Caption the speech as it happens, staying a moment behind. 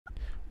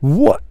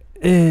What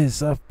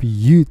is up,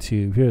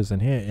 YouTube?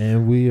 Herozin here,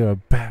 and we are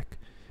back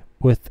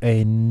with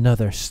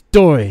another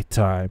story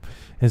time.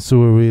 And so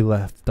where we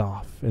left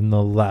off in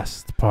the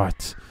last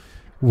part,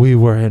 we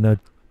were in a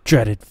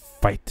dreaded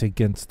fight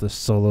against the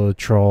solo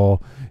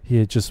troll. He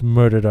had just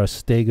murdered our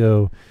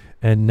stego,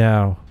 and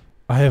now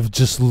I have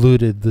just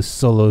looted the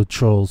solo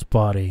troll's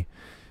body.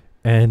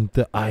 And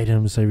the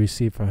items I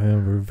received from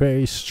him were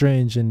very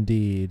strange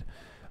indeed.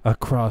 A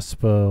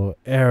crossbow,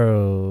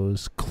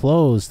 arrows,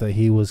 clothes that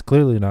he was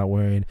clearly not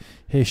wearing,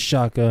 his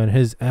shotgun,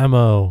 his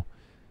ammo,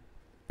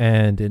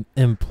 and an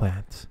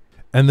implant.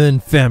 And then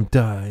Fam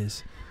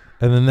dies.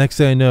 And the next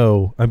thing I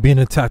know, I'm being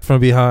attacked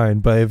from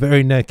behind by a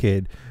very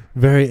naked,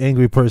 very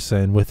angry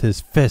person with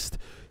his fist.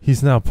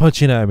 He's now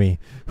punching at me.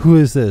 Who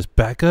is this?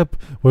 Backup?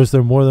 Was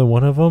there more than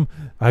one of them?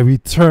 I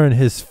return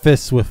his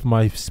fist with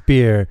my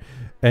spear.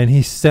 And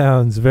he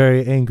sounds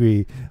very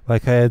angry,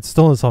 like I had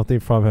stolen something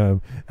from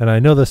him. And I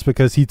know this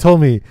because he told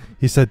me,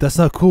 he said, "That's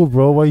not cool,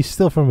 bro. Why you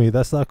steal from me?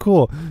 That's not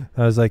cool." And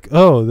I was like,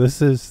 "Oh, this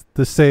is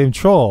the same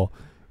troll.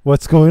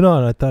 What's going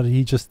on? I thought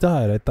he just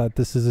died. I thought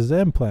this is his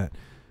implant.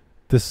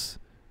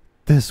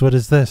 What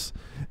is this?"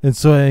 And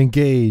so I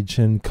engage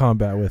in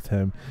combat with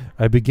him.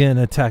 I begin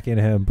attacking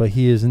him, but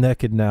he is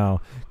naked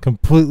now,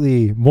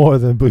 completely more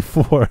than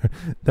before.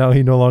 Now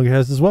he no longer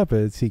has his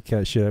weapons. He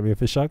can't shoot at me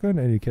with his shotgun,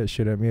 and he can't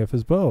shoot at me with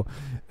his bow.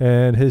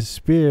 And his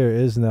spear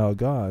is now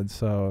gone.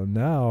 So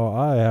now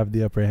I have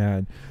the upper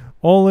hand.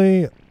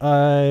 Only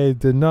I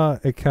did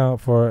not account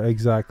for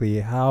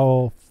exactly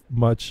how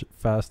much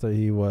faster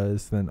he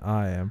was than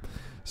I am.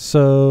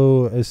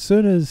 So as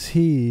soon as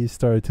he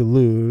started to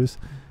lose,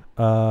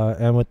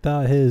 and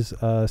without his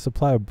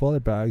supply of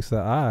bullet bags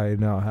that I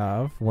now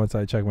have, once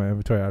I check my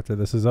inventory after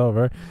this is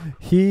over,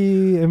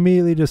 he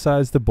immediately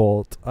decides to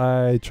bolt.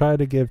 I try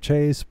to give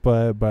chase,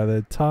 but by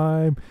the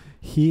time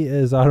he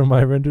is out of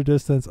my render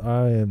distance,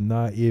 I am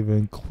not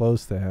even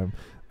close to him.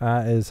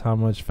 That is how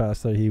much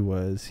faster he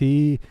was.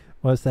 He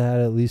must have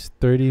had at least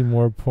 30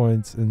 more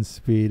points in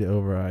speed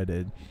over I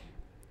did.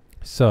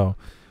 So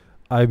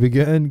I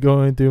began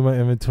going through my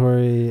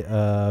inventory.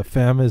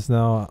 Fam is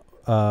now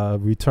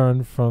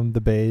returned from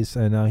the base,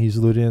 and now he's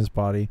looting his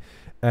body,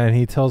 and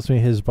he tells me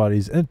his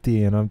body's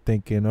empty, and I'm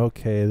thinking,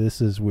 okay, this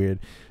is weird.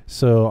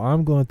 So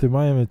I'm going through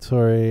my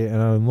inventory,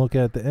 and I'm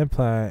looking at the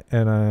implant,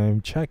 and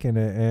I'm checking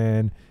it,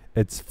 and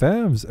it's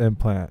Fam's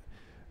implant.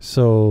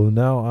 So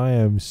now I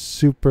am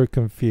super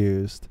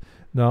confused.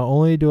 Not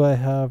only do I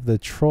have the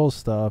troll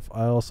stuff,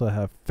 I also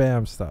have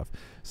Fam stuff.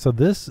 So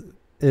this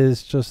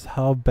is just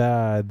how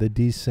bad the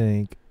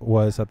desync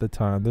was at the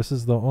time. This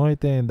is the only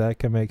thing that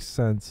can make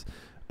sense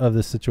of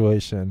the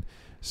situation.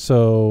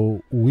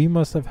 So we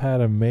must have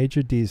had a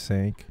major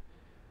desync.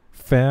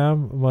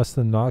 Fam must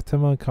have knocked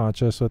him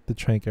unconscious with the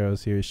trank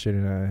arrows he was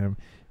shooting at him.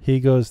 He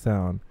goes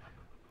down.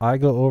 I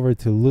go over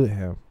to loot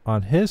him.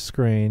 On his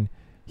screen,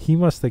 he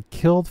must have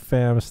killed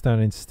Fam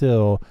standing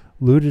still,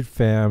 looted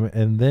Fam,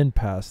 and then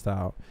passed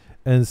out.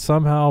 And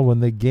somehow when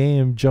the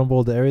game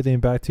jumbled everything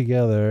back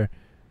together,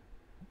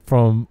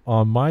 from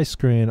on my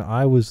screen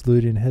I was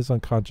looting his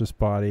unconscious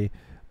body,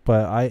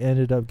 but I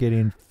ended up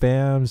getting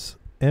Fam's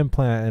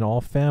implant and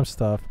all Fam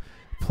stuff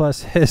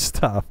plus his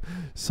stuff.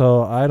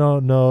 So I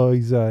don't know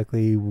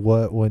exactly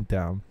what went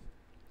down,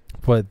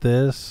 but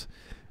this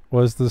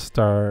was the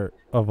start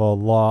of a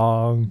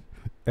long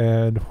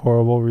and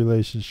horrible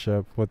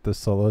relationship with the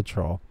solo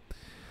troll.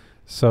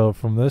 So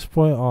from this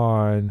point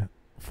on,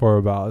 for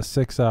about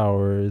 6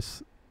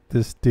 hours,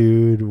 this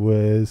dude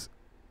was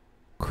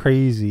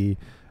crazy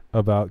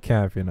about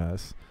camping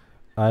us.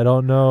 I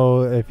don't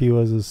know if he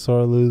was a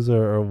sore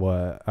loser or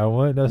what. I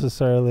wouldn't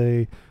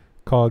necessarily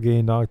call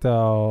getting knocked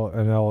out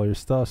and all your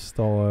stuff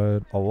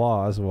stolen a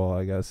loss. Well,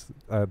 I guess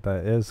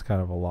that is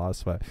kind of a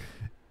loss, but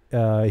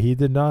he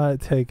did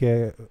not take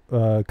it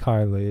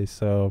kindly.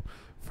 So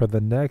for the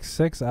next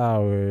 6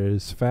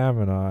 hours, Fam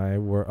and I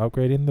were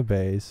upgrading the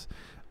base.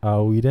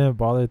 We didn't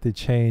bother to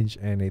change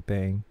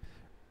anything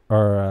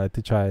or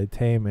to try to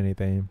tame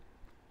anything.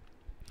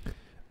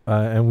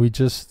 And we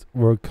just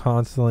were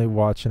constantly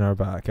watching our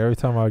back. Every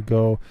time I'd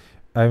go,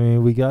 I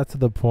mean, we got to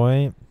the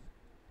point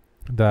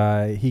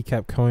that he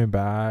kept coming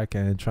back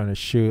and trying to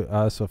shoot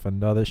us with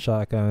another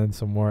shotgun,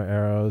 some more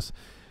arrows,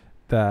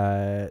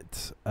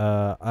 that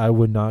I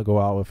would not go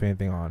out with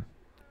anything on.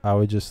 I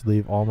would just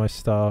leave all my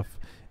stuff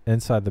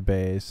inside the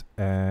base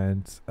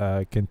and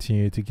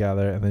continue to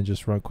gather, and then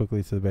just run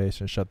quickly to the base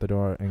and shut the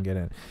door and get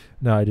in.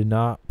 Now, I did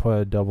not put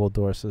a double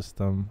door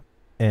system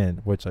in,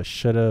 which I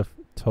should have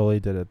totally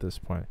did at this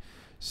point.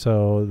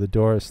 So the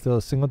door is still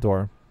a single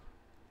door,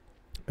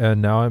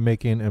 and now I'm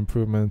making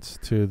improvements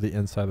to the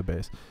inside of the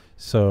base.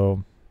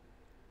 So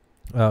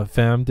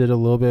Fam did a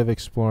little bit of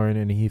exploring,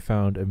 and he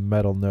found a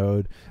metal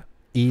node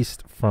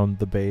east from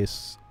the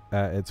base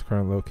at its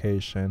current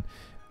location,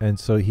 and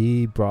so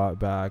he brought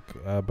back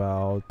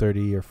about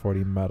 30 or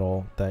 40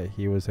 metal that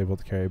he was able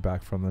to carry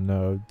back from the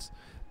nodes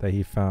that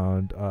he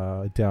found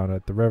down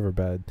at the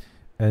riverbed.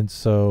 And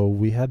so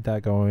we had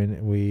that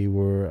going. We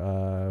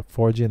were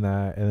forging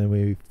that, and then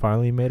we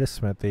finally made a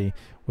smithy.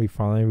 We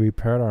finally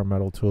repaired our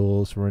metal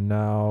tools. We're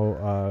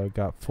now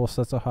got full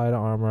sets of hide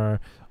armor.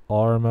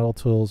 All our metal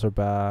tools are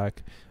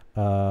back.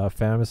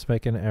 Fam is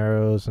making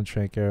arrows and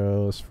trank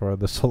arrows for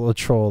the solo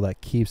troll that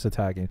keeps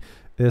attacking.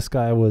 This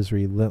guy was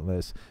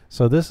relentless.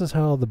 So this is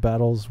how the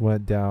battles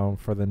went down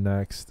for the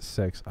next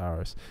 6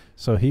 hours.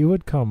 So he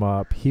would come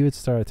up, he would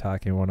start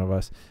attacking one of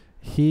us.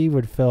 He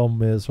would fail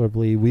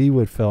miserably, we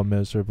would fail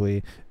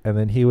miserably, and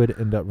then he would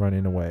end up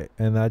running away.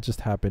 And that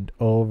just happened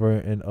over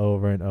and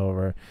over and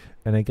over.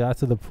 And it got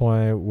to the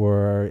point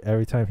where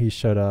every time he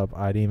showed up,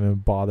 I didn't even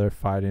bother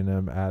fighting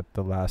him at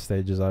the last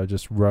stages. I would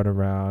just run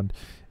around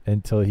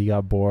until he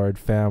got bored.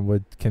 Fam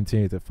would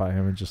continue to fight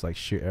him and just like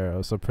shoot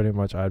arrows. So pretty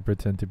much I'd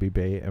pretend to be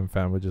bait, and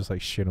Fam would just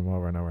like shoot him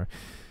over and over.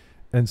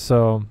 And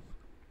so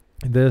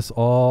this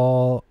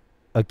all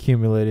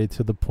accumulated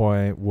to the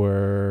point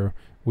where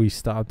we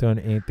stopped doing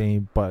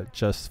anything but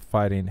just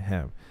fighting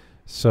him.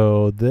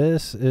 So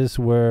this is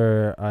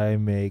where I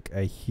make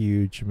a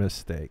huge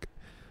mistake.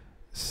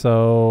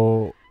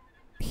 So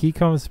he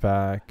comes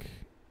back.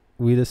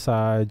 We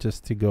decide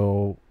just to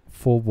go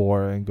full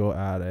bore and go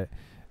at it.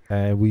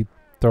 And we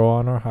throw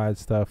on our hide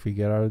stuff. We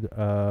get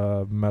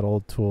our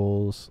metal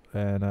tools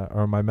and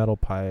or my metal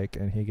pike,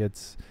 and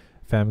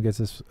Fam gets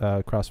his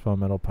crossbow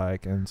metal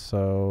pike. And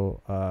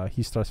so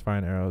he starts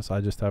firing arrows. I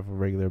just have a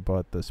regular bow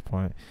at this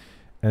point.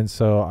 And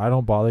so I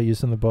don't bother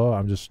using the bow.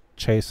 I'm just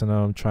chasing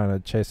him, trying to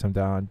chase him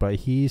down. But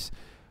he's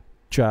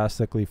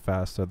drastically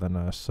faster than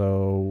us.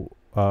 So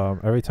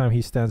every time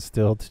he stands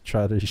still to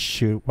try to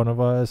shoot one of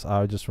us, I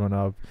would just run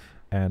up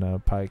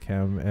and pike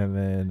him. And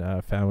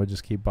then Fam would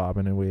just keep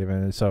bobbing and weaving.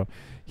 And so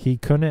he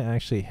couldn't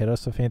actually hit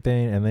us with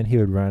anything. And then he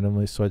would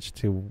randomly switch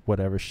to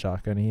whatever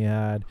shotgun he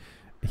had.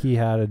 He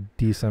had a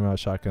decent amount of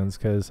shotguns,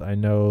 because I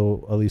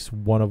know at least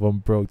one of them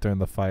broke during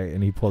the fight,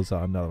 and he pulls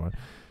out another one.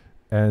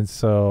 And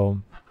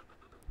so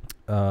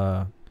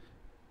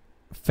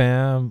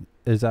Fam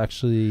is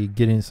actually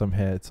getting some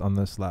hits on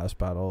this last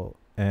battle,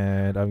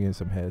 and I'm getting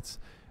some hits,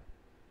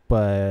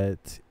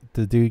 but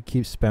the dude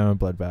keeps spamming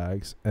blood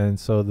bags, and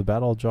so the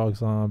battle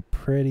jogs on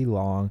pretty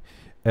long,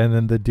 and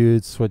then the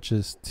dude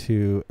switches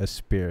to a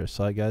spear.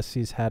 So I guess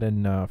he's had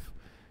enough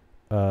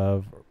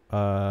of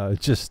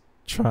just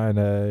trying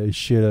to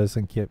shoot us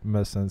and keep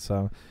missing,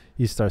 so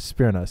he starts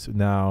spearing us.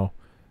 Now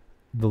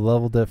the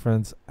level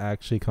difference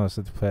actually comes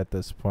into play at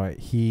this point.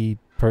 He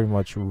pretty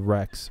much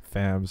wrecks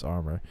Fam's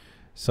armor.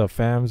 So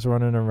Fam's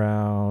running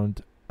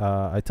around.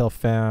 I tell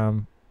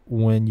Fam,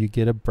 when you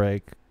get a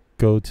break,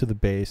 go to the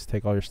base,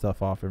 take all your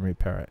stuff off, and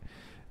repair it.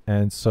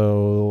 And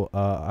so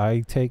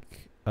I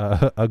take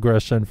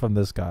aggression from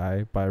this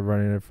guy by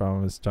running in front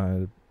of him,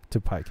 trying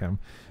to pike him.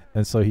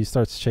 And so he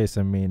starts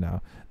chasing me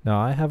now. Now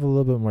I have a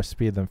little bit more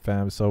speed than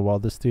Fam, so while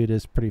this dude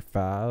is pretty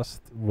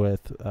fast,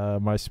 with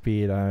my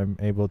speed, I'm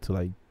able to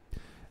like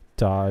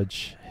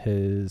dodge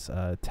his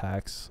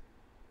attacks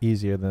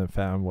easier than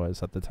Fam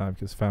was at the time,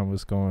 because Fam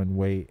was going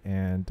weight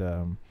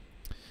and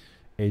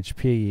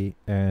HP,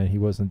 and he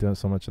wasn't doing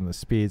so much in the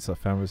speed, so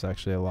Fam was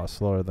actually a lot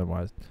slower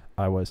than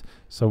I was.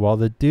 So while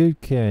the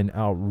dude can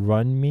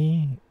outrun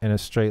me in a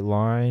straight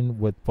line,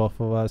 with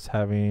both of us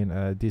having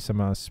a decent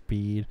amount of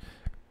speed,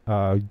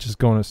 just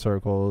going in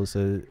circles,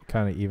 it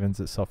kind of evens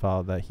itself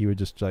out that he would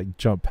just like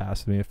jump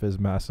past me with his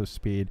massive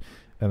speed,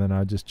 and then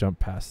I'd just jump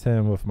past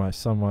him with my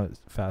somewhat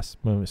fast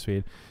movement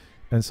speed.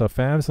 And so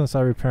Fam's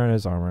inside repairing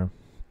his armor.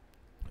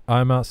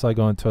 I'm outside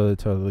going toe to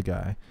toe to the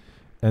guy.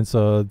 And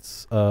so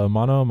it's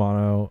mano a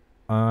mano.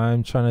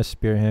 I'm trying to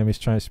spear him. He's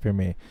trying to spear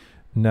me.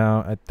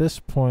 Now, at this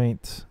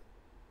point,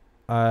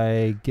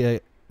 I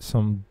get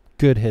some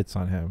good hits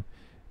on him.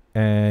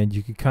 And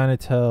you could kind of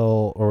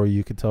tell, or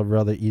you could tell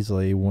rather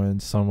easily, when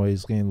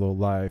somebody's getting low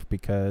life,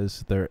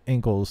 because their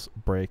ankles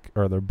break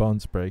or their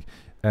bones break,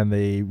 and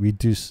they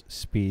reduce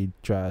speed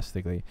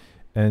drastically.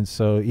 And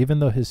so even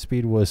though his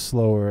speed was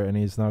slower and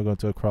he's now going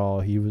to a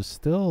crawl, he was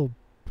still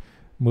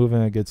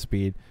moving at good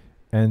speed.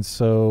 And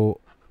so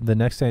the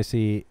next thing I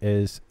see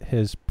is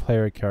his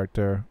player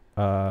character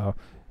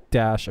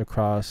dash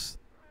across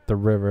the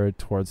river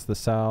towards the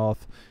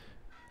south,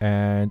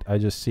 and I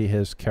just see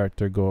his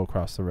character go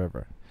across the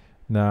river.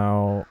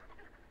 Now,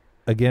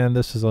 again,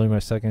 this is only my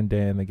second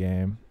day in the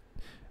game.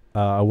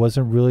 I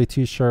wasn't really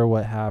too sure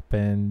what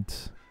happened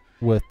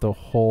with the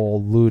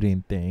whole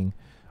looting thing,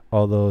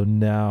 although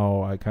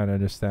now I kind of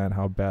understand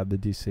how bad the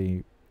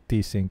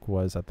desync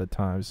was at the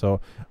time. So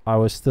I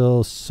was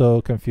still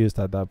so confused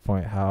at that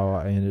point how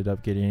I ended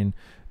up getting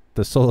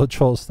the solo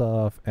troll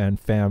stuff and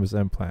Fam's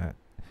implant,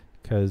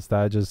 because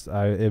that just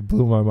it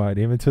blew my mind.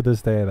 Even to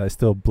this day, that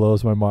still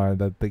blows my mind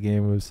that the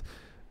game was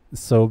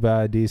so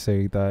bad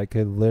desync that I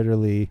could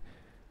literally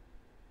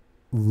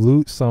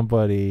loot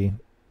somebody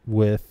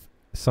with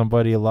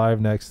somebody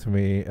alive next to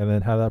me, and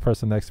then have that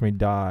person next to me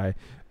die,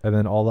 and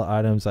then all the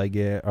items I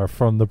get are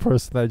from the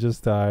person that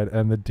just died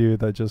and the dude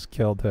that just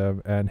killed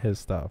him and his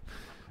stuff.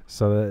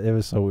 So it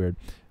was so weird.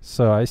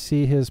 So I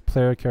see his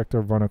player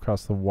character run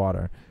across the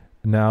water.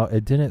 Now,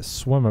 it didn't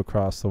swim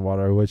across the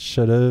water, which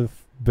should have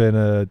been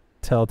a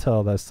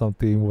telltale that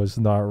something was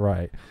not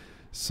right.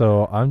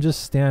 So I'm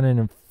just standing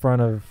in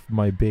front of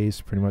my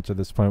base pretty much at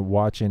this point,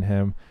 watching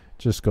him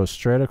just go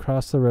straight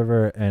across the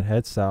river and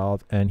head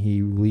south, and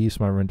he leaves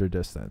my render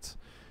distance.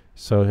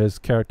 So his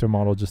character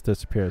model just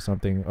disappears.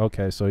 Something,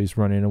 okay, so he's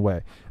running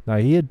away. Now,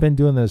 he had been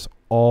doing this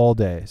all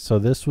day, so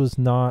this was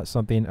not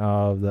something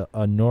of the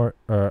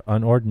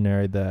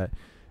unordinary that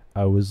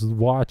I was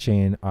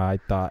watching, I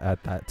thought,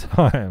 at that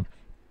time.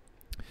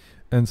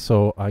 And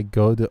so I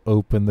go to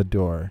open the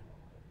door.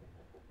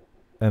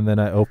 And then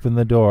I open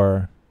the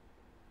door.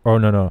 Oh,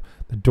 no.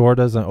 The door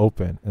doesn't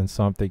open. And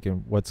so I'm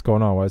thinking, what's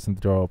going on? Why isn't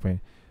the door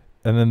opening?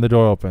 And then the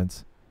door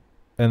opens.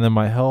 And then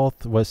my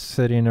health was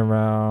sitting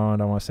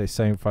around, I want to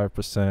say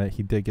 75%.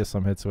 He did get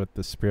some hits with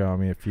the spear on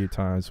me a few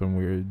times when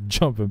we were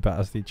jumping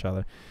past each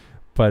other.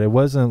 But it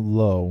wasn't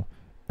low.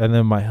 And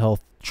then my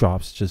health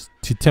drops just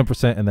to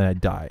 10%, and then I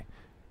die.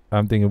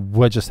 I'm thinking,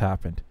 what just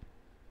happened?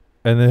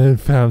 And then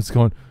fam's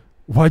going,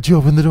 why'd you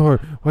open the door?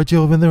 Why'd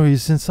you open the door?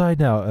 He's inside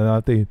now. And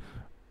I'm thinking,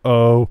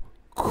 oh,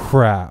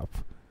 crap.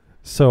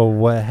 So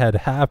what had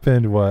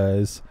happened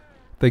was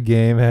the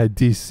game had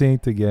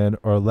desynced again,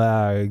 or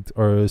lagged,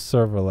 or a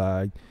server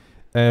lagged.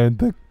 And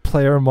the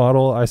player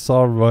model I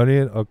saw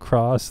running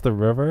across the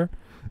river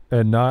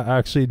and not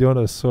actually doing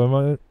a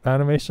swim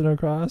animation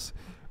across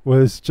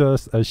was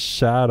just a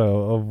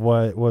shadow of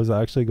what was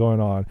actually going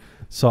on.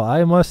 So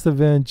I must have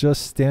been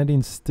just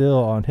standing still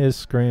on his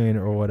screen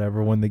or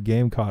whatever when the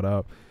game caught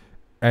up,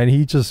 and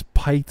he just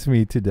piked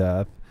me to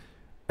death.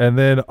 And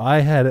then I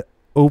had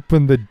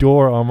opened the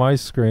door on my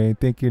screen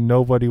thinking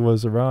nobody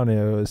was around and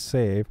it was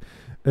safe.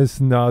 And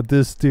so now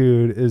this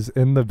dude is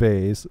in the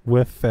base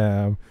with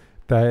fam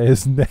that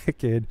is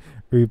naked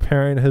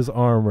repairing his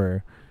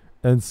armor.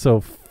 And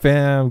so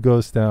fam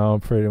goes down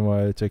pretty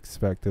much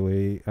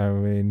expectedly. I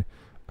mean,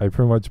 I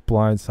pretty much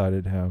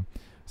blindsided him.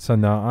 So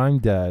now I'm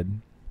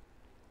dead.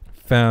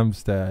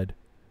 Fam's dead.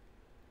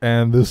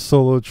 And the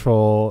solo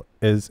troll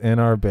is in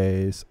our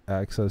base,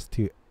 access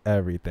to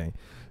everything.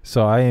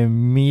 So I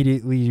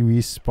immediately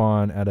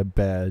respawn at a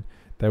bed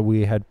that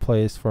we had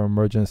placed for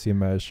emergency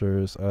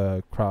measures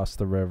across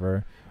the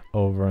river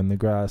over in the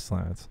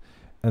grasslands.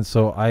 And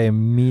so I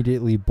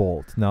immediately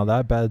bolt. Now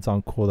that bed's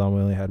on cooldown.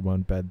 We only had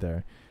one bed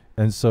there.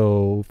 And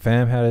so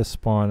fam had his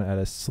spawn at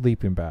a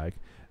sleeping bag.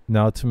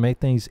 Now, to make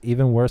things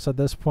even worse at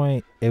this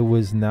point, it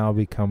was now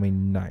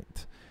becoming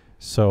night.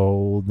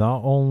 So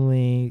not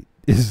only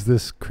is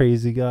this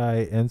crazy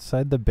guy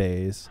inside the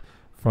base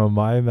from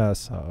my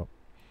mess up,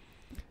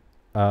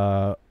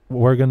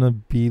 we're going to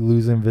be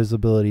losing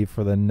visibility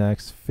for the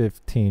next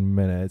 15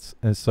 minutes.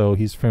 And so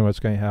he's pretty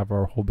much going to have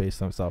our whole base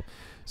to himself.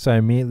 So I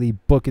immediately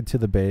book it to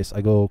the base.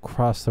 I go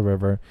across the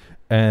river,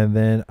 and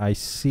then I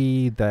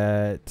see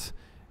that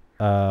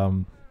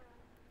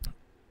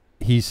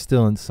he's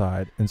still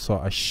inside. And so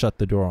I shut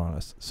the door on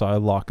us. So I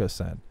lock us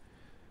in.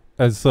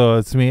 And so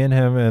it's me and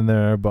him in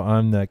there, but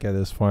I'm naked at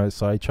this point.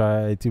 So I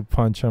try to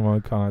punch him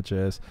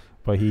unconscious,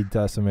 but he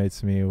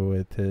decimates me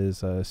with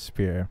his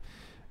spear.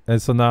 And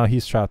so now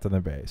he's trapped in the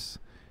base.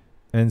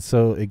 And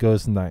so it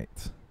goes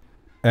night.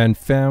 And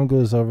fam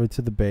goes over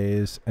to the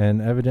base,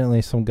 and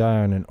evidently some guy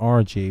on an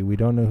RG. We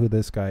don't know who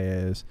this guy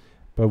is,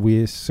 but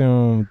we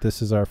assume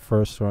this is our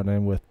first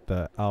run-in with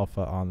the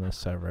alpha on the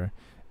server.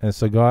 And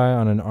so guy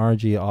on an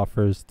RG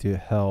offers to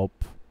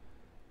help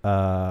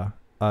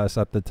us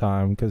at the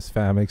time, because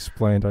fam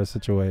explained our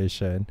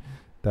situation,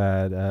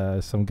 that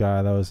some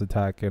guy that was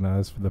attacking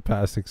us for the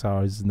past 6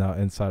 hours is now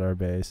inside our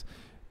base.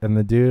 And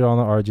the dude on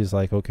the RG is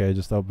like, okay,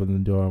 just open the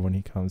door. When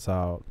he comes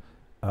out,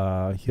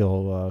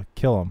 he'll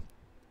kill him.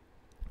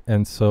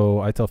 And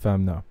so I tell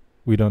fam, no,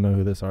 we don't know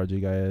who this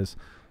RG guy is.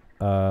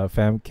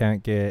 Fam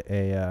can't get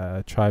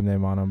a tribe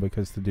name on him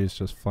because the dude's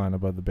just flying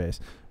above the base.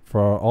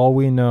 For all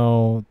we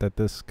know, that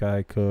this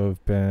guy could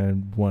have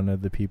been one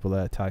of the people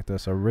that attacked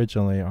us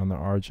originally on the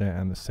Argent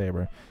and the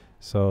Saber.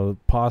 So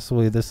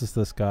possibly this is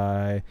this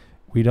guy.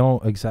 We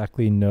don't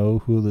exactly know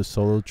who the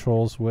solo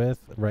troll's with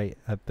right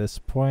at this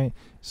point.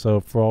 So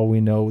for all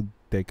we know,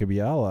 they could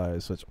be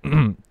allies, which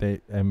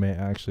they may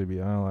actually be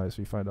allies.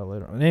 We find out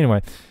later on.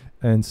 Anyway,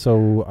 and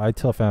so I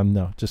tell fam,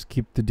 no, just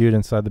keep the dude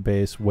inside the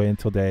base, wait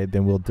until day,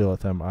 then we'll deal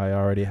with him. I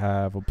already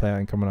have a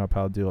plan coming up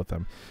how to deal with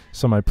him.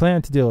 So my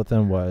plan to deal with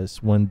him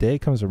was, when day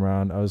comes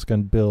around, I was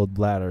going to build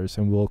ladders,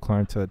 and we'll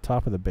climb to the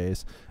top of the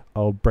base.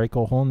 I'll break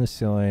a hole in the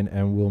ceiling,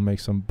 and we'll make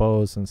some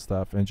bows and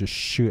stuff, and just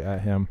shoot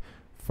at him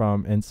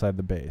from inside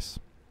the base,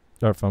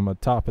 or from the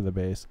top of the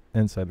base,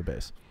 inside the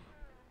base.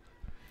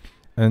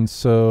 And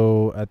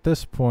so at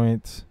this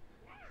point,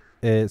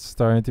 it's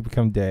starting to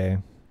become day,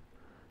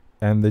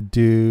 and the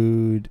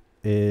dude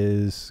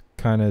is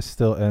kind of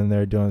still in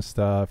there doing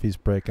stuff. He's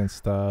breaking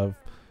stuff.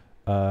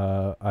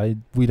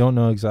 We don't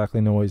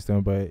exactly know what he's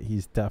doing, but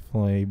he's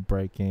definitely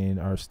breaking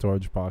our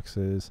storage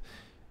boxes.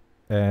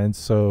 And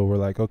so we're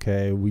like,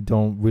 okay, we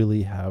don't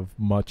really have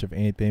much of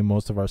anything.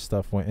 Most of our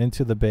stuff went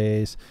into the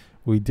base.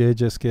 We did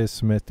just get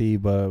smithy,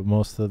 but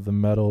most of the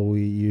metal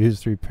we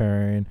used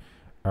repairing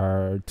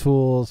our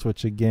tools,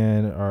 which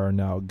again are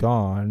now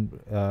gone.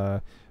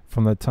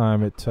 from the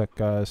time it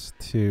took us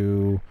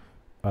to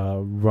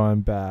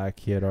run back,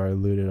 he had already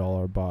looted all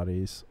our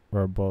bodies,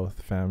 or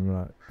both Fam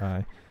and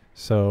I.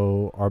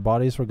 So our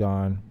bodies were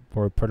gone.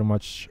 We're pretty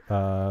much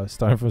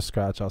starting from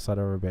scratch outside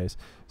of our base.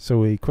 So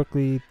we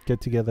quickly get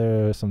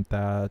together some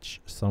thatch,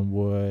 some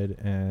wood,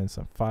 and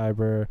some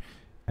fiber,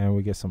 and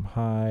we get some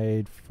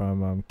hide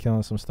from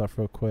killing some stuff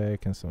real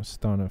quick, and some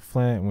stone and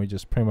flint, and we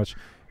just pretty much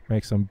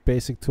make some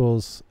basic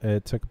tools.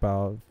 It took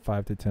about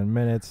 5 to 10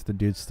 minutes. The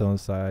dude's still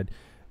inside.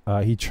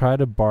 He tried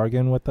to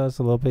bargain with us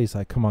a little bit. He's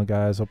like, "Come on,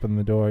 guys, open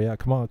the door. Yeah,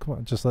 come on,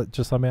 just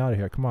let me out of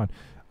here. Come on,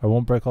 I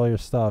won't break all your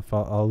stuff.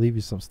 I'll leave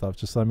you some stuff.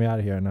 Just let me out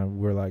of here." And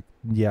we're like,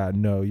 "Yeah,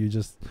 no, you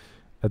just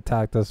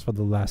attacked us for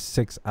the last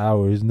 6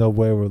 hours. No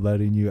way we're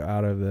letting you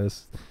out of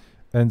this."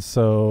 And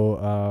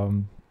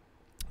so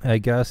I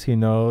guess he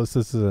knows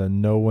this is a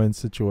no-win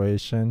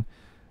situation.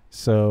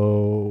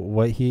 So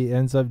what he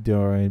ends up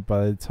doing,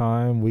 by the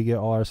time we get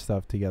all our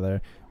stuff together,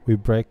 we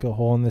break a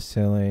hole in the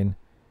ceiling.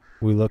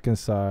 We look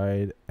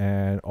inside,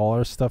 and all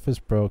our stuff is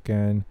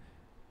broken.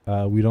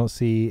 We don't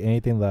see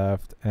anything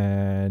left,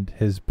 and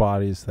his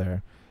body's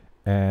there.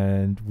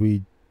 And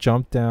we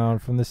jump down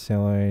from the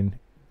ceiling.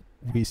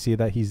 We see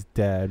that he's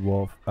dead.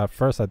 Well, at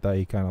first I thought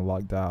he kind of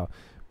logged out,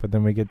 but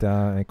then we get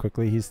down, and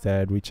quickly he's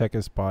dead. We check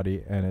his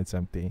body, and it's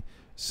empty.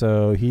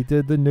 So he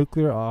did the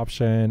nuclear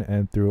option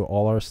and threw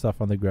all our stuff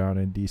on the ground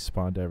and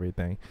despawned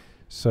everything.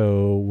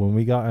 So when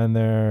we got in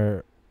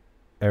there,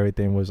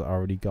 everything was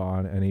already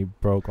gone, and he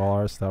broke all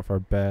our stuff: our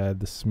bed,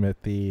 the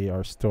smithy,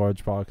 our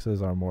storage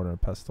boxes, our mortar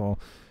and pestle.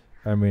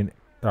 I mean,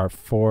 our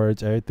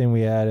forge, everything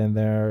we had in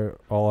there,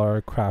 all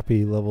our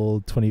crappy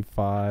level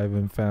 25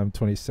 and fam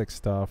 26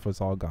 stuff was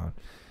all gone.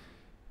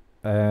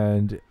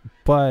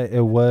 But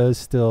it was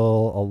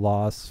still a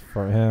loss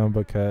for him,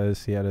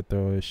 because he had to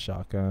throw his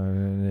shotgun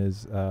and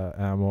his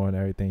ammo and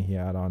everything he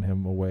had on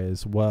him away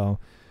as well.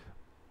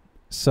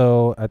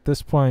 So at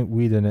this point,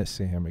 we didn't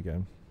see him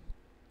again.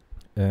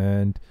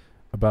 And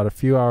about a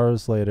few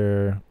hours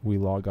later, we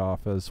log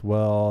off as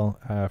well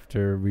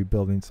after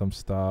rebuilding some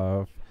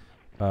stuff.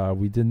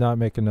 We did not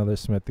make another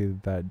smithy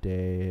that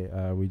day.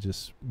 We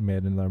just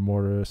made another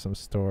mortar, some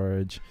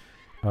storage.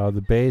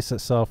 The base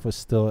itself was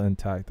still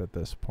intact at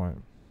this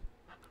point.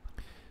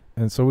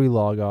 And so we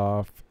log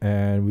off,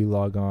 and we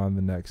log on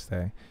the next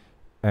day.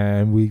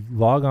 And we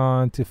log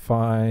on to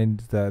find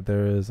that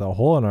there is a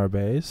hole in our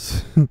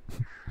base.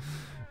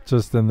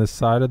 Just in the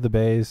side of the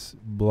base,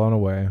 blown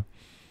away.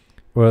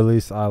 Or at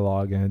least I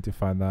log in to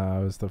find that. I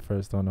was the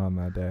first one on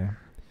that day.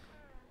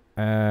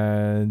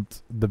 And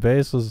the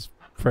base was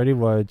pretty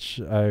much,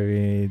 I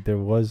mean, there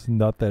was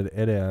nothing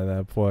in it at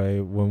that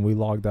point. When we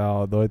logged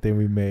out, the only thing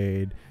we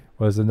made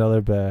was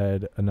another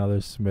bed,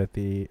 another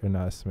smithy, or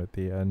not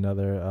smithy,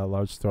 another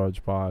large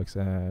storage box,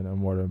 and a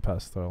mortar and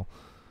pestle.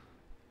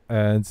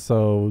 And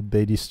so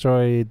they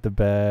destroyed the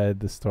bed,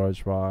 the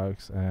storage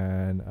box,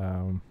 and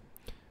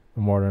the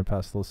mortar and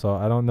pestle. So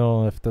I don't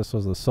know if this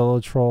was a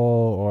solo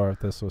troll or if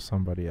this was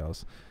somebody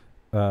else.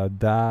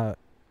 That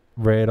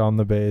raid on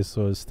the base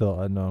was still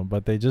unknown,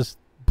 but they just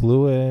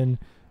blew in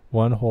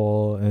one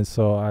hole, and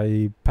so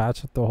I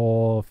patched up the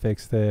hole,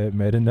 fixed it,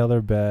 made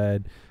another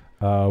bed.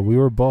 We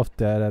were both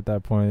dead at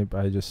that point,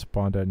 but I just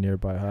spawned a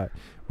nearby hut,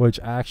 which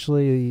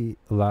actually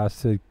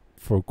lasted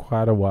for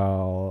quite a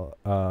while,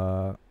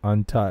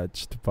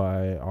 untouched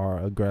by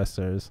our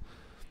aggressors.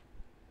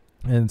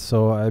 And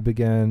so I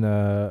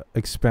began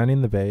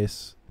expanding the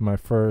base. My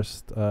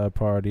first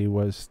priority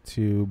was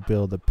to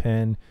build a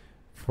pin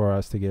for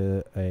us to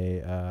get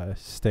a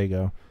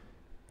stego.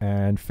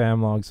 And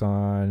fam logs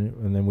on,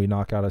 and then we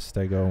knock out a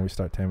stego, and we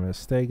start taming a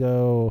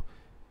stego.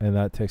 And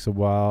that takes a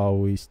while.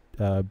 We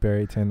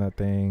berry tame that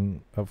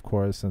thing, of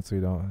course, since we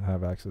don't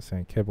have access to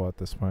any kibble at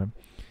this point.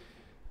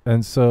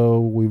 And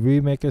so we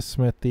remake a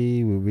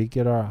smithy, we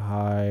re-get our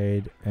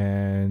hide,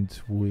 and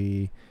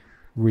we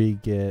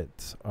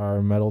re-get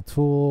our metal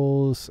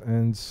tools.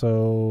 And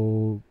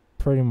so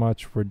pretty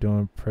much we're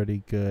doing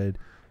pretty good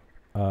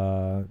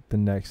the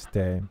next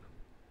day.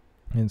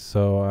 And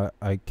so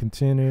I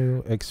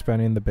continue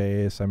expanding the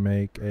base. I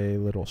make a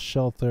little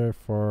shelter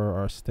for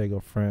our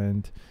stego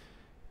friend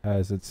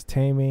as it's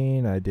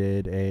taming. I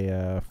did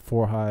a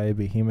 4-high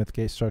behemoth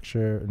gate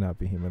structure, not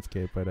behemoth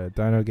gate, but a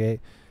dino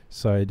gate.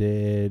 So I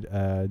did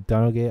a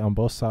dino gate on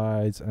both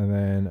sides, and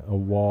then a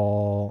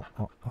wall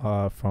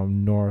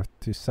from north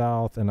to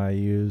south, and I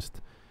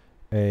used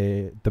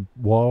the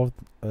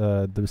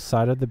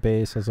side of the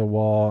base as a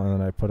wall, and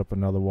then I put up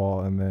another wall,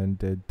 and then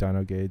did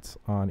dino gates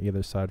on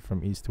either side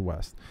from east to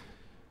west.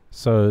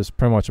 So it's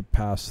pretty much a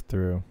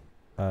pass-through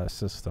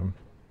system.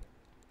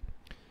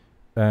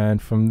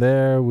 And from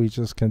there, we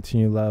just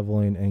continue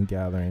leveling and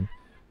gathering.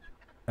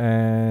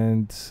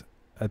 And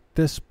at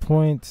this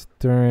point,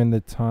 during the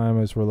time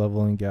as we're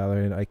leveling and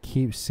gathering, I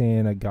keep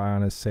seeing a guy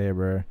on a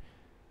saber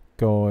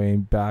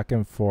going back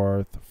and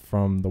forth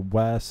from the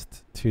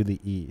west to the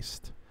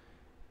east.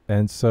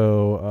 And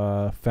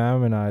so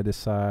Fam and I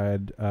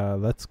decide,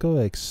 let's go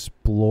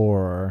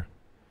explore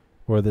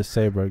where the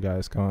saber guy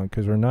is going,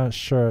 because we're not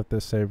sure if the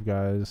saber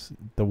guy is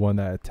the one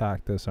that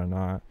attacked us or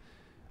not.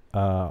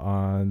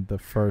 on the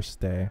first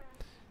day.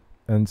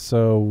 And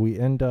so we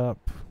end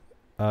up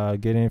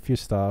getting a few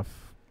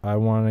stuff. I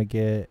want to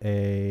get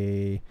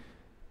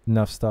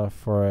enough stuff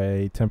for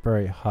a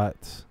temporary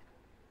hut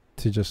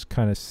to just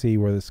kind of see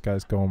where this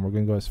guy's going. We're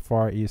going to go as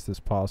far east as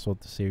possible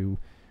to see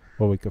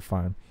what we could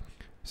find.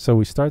 So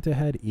we start to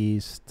head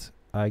east.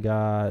 I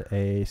got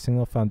a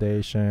single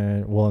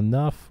foundation, well,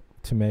 enough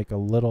to make a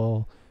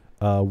little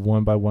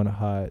 1x1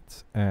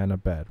 hut and a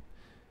bed,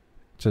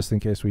 just in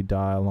case we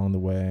die along the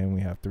way and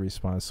we have to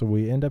respawn. So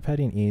we end up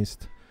heading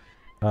east.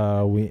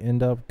 We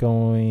end up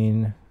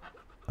going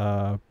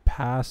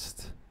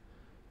past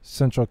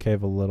Central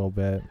Cave a little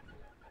bit,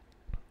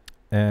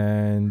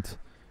 and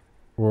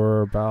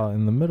we're about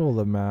in the middle of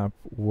the map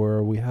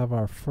where we have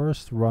our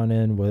first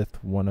run-in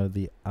with one of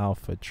the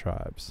Alpha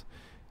tribes.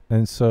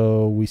 And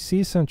so we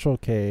see Central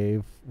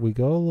Cave, we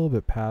go a little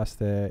bit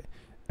past it,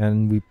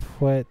 and we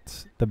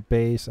put the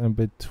base in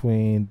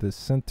between the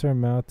center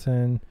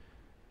mountain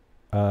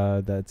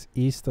that's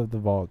east of the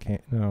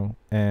volcano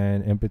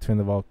and in between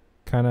the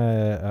kind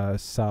of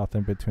south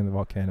in between the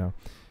volcano.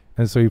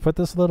 And so we put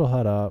this little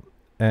hut up,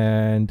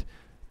 and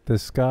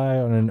this guy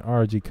on an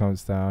RG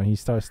comes down. He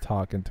starts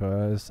talking to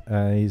us,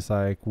 and he's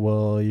like,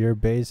 well, your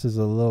base is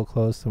a little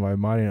close to my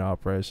mining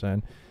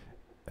operation.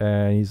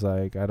 And he's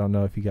like, I don't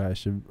know if you guys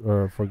should,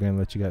 or if we're going to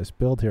let you guys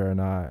build here or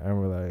not. And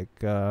we're like,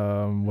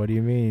 what do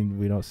you mean?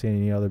 We don't see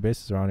any other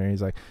bases around here. And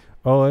he's like,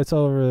 oh, it's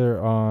over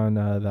there on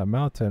that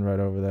mountain right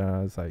over there. And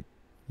I was like,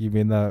 you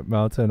mean that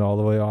mountain all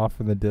the way off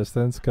in the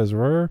distance? Because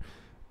we're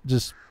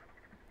just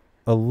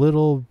a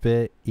little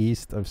bit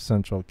east of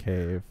Central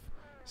Cave.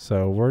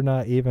 So we're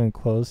not even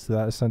close to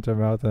that center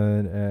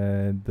mountain.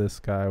 And this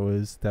guy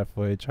was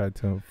definitely trying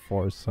to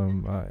enforce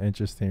some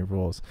interesting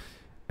rules.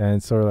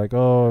 And so we're like,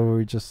 oh,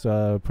 we're just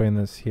putting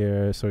this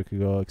here so we could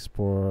go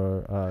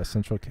explore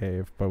Central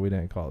Cave. But we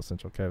didn't call it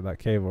Central Cave. That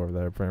cave over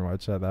there pretty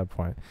much at that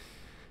point.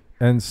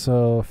 And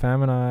so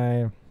Fam and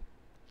I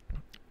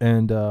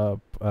end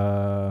up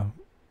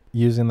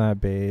using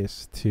that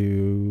base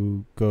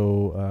to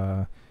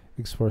go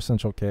explore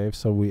Central Cave.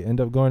 So we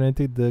end up going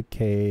into the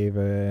cave,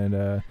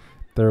 and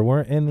there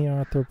weren't any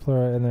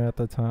arthropleura in there at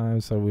the time.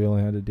 So we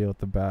only had to deal with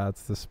the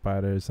bats, the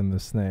spiders, and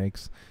the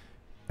snakes.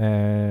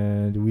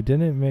 And we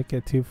didn't make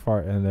it too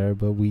far in there,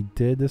 but we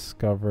did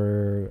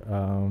discover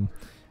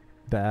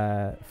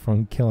that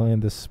from killing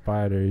the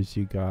spiders,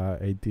 you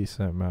got a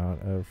decent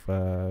amount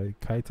of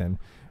chitin,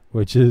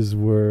 which is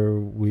where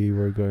we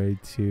were going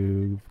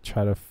to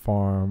try to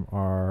farm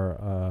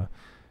our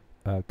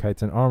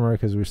chitin armor,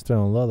 because we're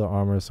still in leather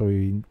armor. So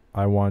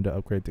I wanted to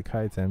upgrade to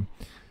chitin.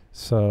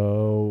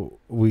 So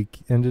we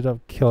ended up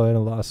killing a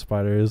lot of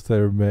spiders.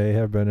 There may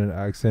have been an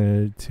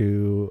accident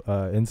to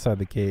inside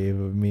the cave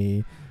of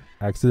me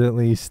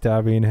accidentally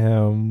stabbing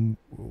him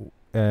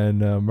and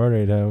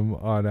murdering him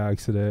on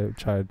accident,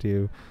 trying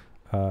to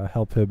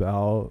help him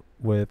out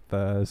with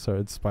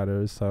certain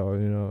spiders. So,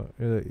 you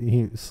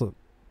know,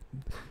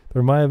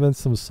 there might have been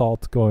some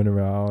salt going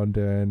around,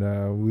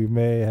 and we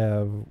may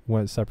have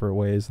went separate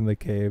ways in the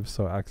cave,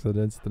 so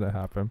accidents didn't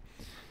happen.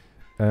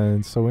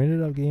 And so we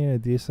ended up getting a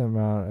decent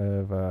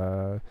amount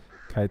of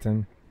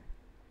chitin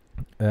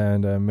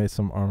and made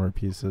some armor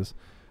pieces,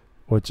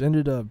 which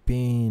ended up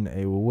being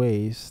a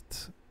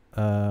waste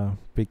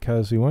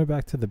because we went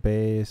back to the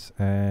base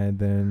and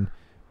then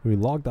we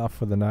logged off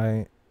for the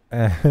night.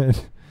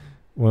 And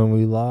when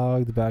we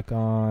logged back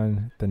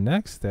on the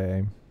next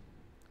day,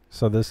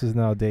 so this is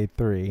now day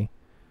 3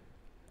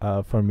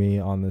 for me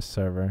on this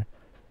server,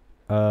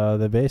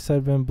 the base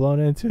had been blown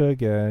into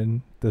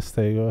again, the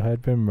stego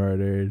had been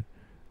murdered,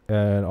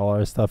 and all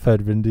our stuff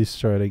had been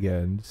destroyed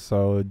again.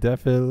 So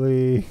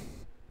definitely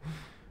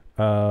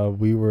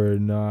we were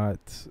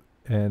not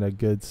in a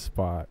good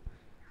spot.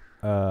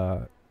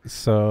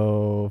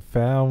 So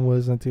Fam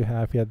wasn't too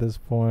happy at this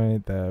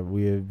point that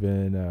we had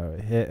been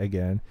hit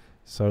again.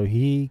 So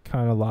he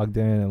kind of logged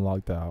in and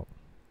logged out.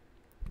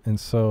 And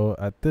so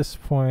at this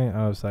point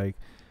I was like,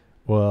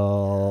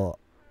 well,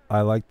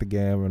 I like the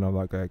game and I'm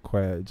not going to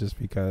quit just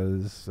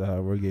because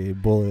we're getting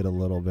bullied a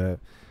little bit.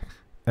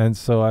 And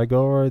so I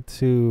go over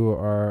to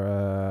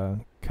our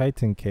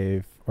chitin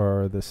cave,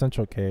 or the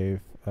Central Cave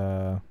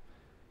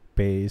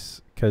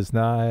base, because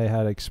now I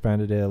had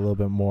expanded it a little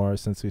bit more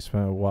since we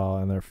spent a while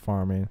in there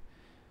farming.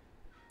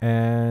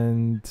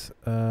 And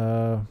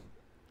that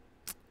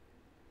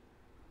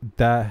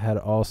had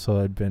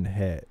also been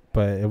hit,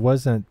 but it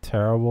wasn't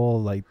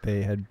terrible. Like,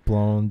 they had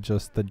blown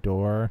just the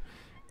door,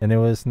 and it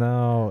was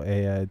now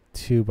a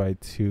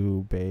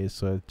 2x2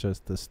 base with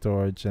just the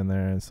storage in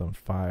there and some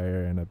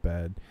fire and a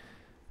bed.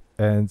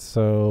 And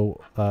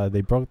so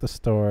they broke the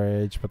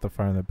storage, but the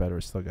fire and the bed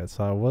were still good.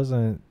 So I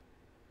wasn't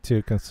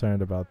too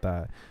concerned about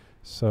that.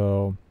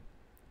 So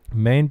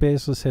main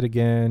base was hit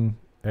again.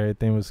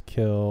 Everything was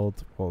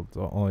killed. Well,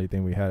 the only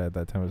thing we had at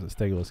that time was the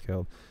stego was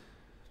killed.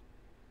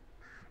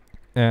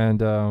 And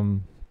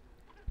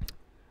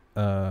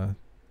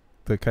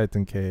the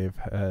chitin cave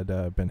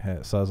had been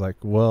hit. So I was like,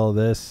 well,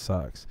 this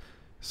sucks.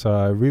 So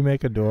I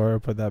remake a door,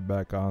 put that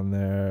back on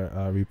there,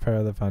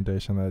 repair the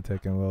foundation that had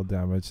taken a little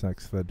damage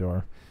next to the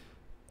door,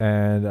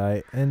 and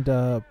I end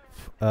up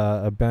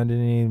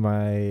abandoning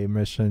my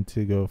mission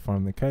to go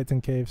farm the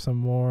chitin cave some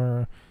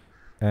more,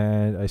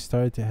 and I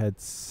started to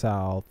head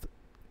south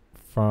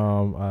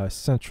from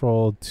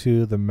central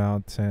to the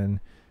mountain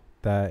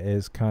that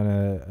is kind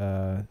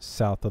of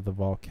south of the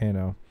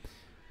volcano.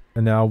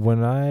 And now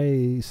when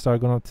I start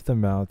going up to the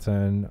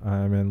mountain,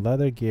 I'm in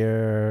leather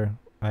gear.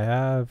 I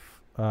have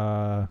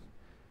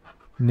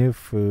new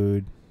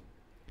food,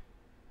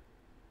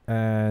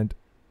 and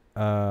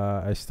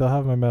I still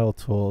have my metal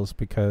tools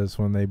because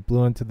when they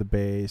blew into the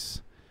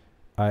base,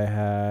 I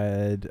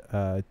had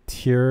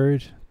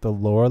tiered the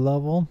lower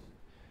level.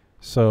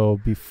 So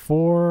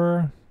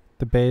before,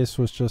 the base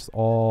was just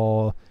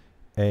all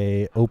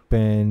a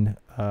open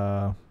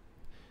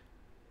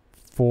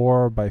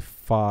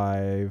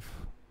 4x5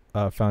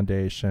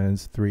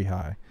 foundations, 3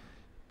 high.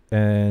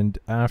 And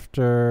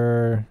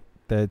after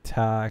the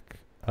attack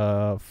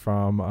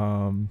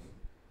from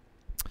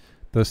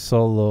the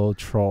solo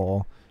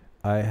troll,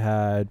 I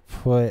had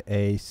put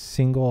a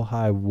single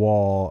high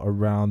wall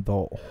around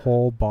the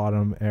whole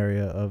bottom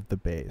area of the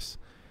base.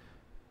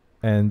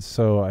 And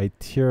so I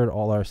tiered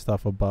all our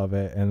stuff above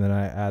it, and then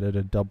I added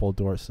a double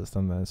door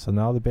system then. So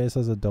now the base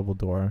has a double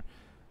door,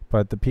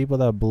 but the people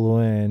that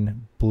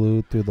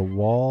blew through the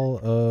wall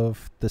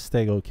of the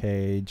stego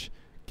cage,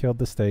 killed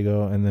the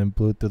stego, and then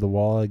blew through the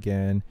wall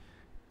again,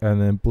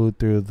 and then blew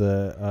through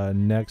the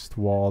next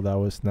wall that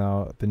was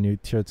now the new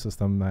tiered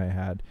system that I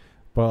had.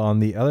 But on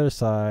the other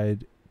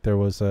side, there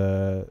was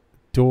a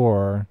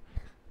door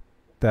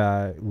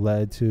that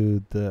led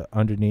to the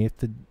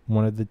underneath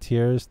one of the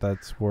tiers.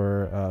 That's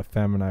where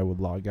Fam and I would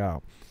log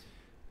out.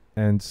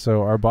 And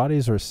so our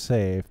bodies were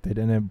safe. They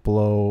didn't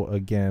blow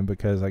again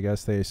because I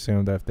guess they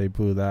assumed that if they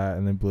blew that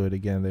and then blew it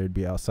again, they'd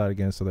be outside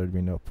again, so there'd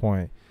be no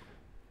point.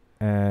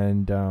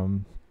 And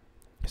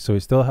so we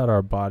still had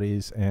our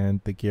bodies and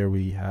the gear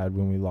we had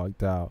when we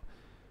logged out.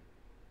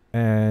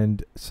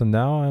 And so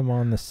now I'm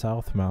on the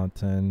South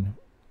Mountain,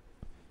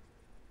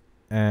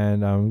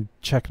 and I'm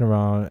checking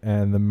around,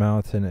 and the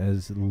mountain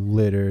is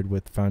littered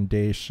with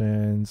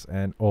foundations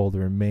and old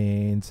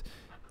remains.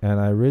 And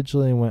I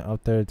originally went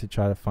up there to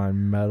try to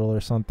find metal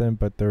or something,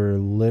 but there were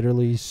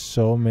literally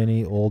so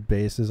many old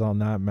bases on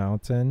that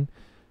mountain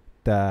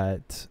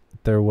that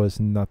there was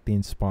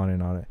nothing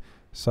spawning on it.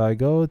 So I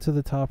go to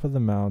the top of the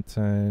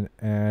mountain,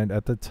 and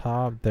at the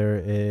top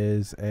there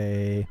is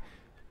a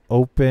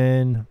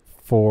open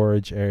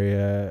forge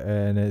area,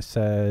 and it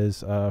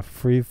says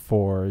free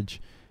forge.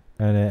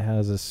 And it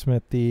has a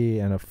smithy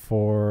and a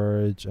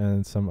forge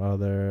and some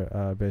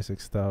other basic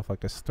stuff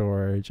like a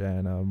storage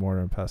and a mortar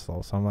and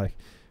pestle. So I'm like,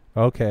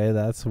 okay,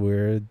 that's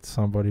weird.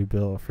 Somebody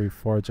built a free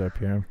forge up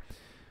here.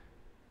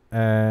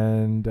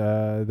 And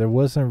there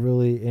wasn't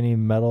really any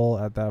metal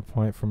at that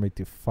point for me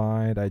to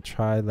find. I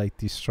tried like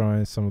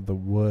destroying some of the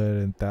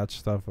wood and thatch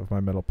stuff with my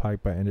metal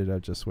pike, but I ended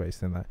up just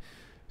wasting that.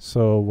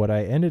 So what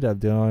I ended up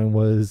doing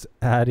was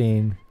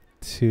adding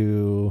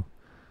to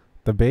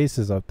the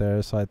bases up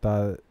there. So I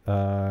thought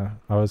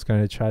I was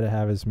going to try to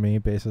have as many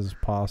bases as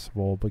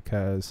possible,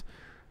 because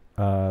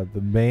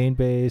the main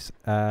base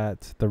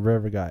at the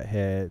river got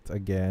hit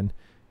again,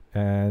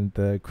 and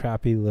the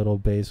crappy little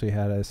base we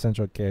had at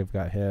Central Cave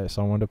got hit.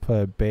 So I wanted to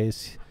put a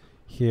base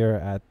here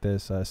at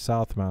this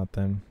South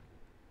Mountain,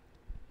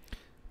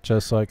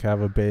 just so I could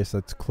have a base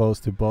that's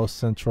close to both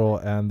Central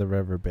and the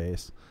river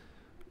base,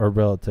 or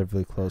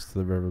relatively close to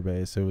the river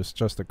base. It was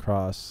just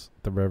across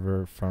the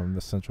river from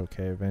the Central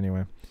Cave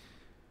anyway.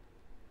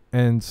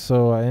 And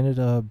so I ended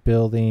up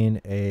building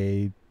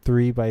a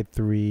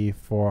 3x3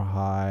 4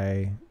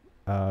 high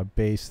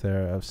base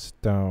there of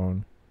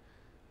stone,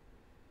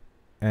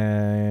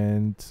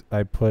 and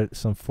I put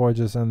some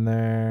forges in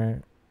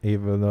there,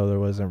 even though there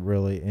wasn't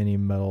really any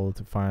metal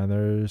to find.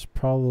 There's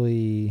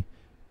probably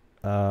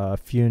a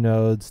few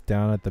nodes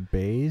down at the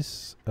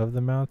base of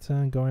the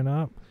mountain going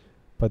up,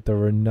 but there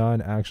were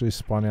none actually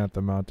spawning at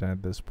the mountain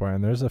at this point.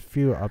 And there's a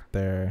few up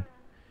there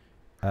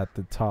at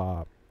the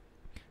top,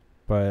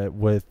 but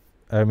where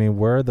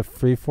the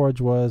free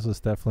forge was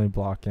definitely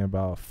blocking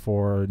about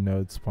 4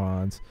 node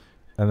spawns,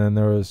 and then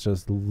there was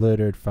just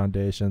littered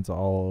foundations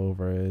all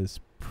over. It's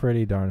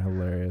pretty darn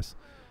hilarious.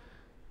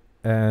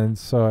 And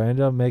so I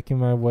ended up making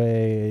my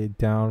way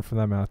down from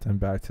that mountain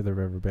back to the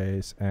river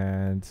base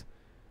and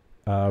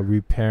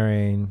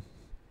repairing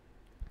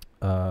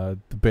the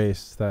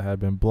base that had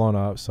been blown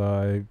up. So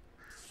I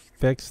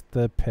fixed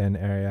the pin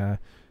area,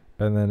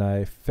 and then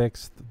I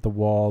fixed the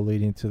wall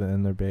leading to the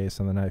inner base,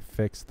 and then I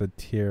fixed the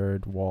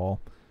tiered wall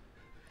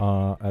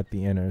at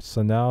the inner.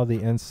 So now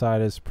the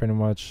inside is pretty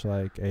much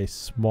like a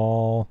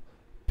small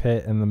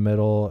pit in the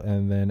middle,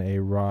 and then a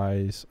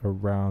rise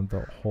around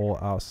the whole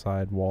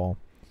outside wall.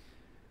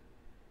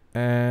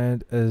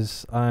 And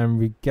as I'm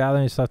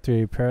regathering stuff to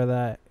repair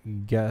that,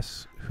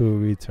 guess who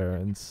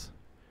returns?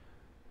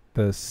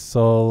 The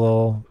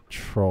solo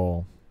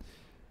troll.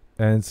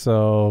 And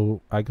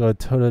so I go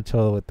toe to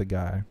toe with the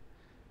guy.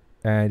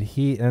 and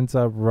he ends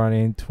up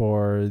running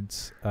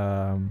towards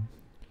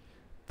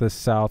the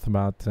south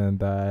mountain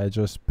that I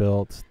just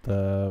built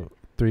the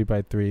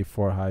 3x3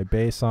 4 high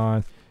base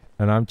on,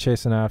 and I'm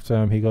chasing after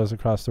him. He goes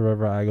across the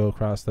river, I go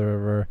across the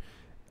river,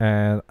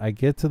 and I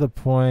get to the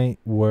point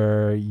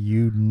where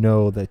you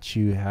know that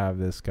you have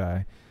this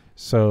guy.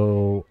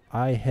 So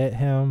I hit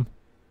him,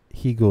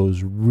 he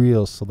goes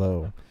real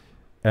slow,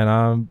 and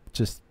I'm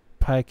just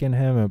piking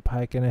him,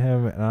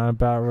 and I'm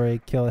about ready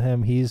to kill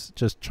him. He's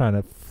just trying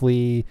to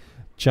flee,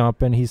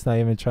 jumping. He's not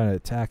even trying to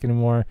attack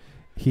anymore.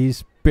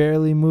 He's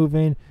barely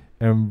moving,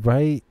 and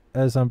right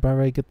as I'm about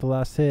ready to get the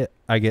last hit,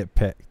 I get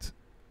picked.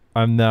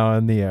 I'm now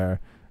in the air.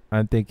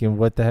 I'm thinking,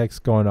 what the heck's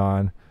going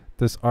on?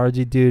 This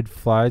RG dude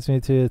flies me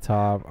to the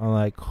top. I'm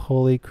like,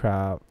 holy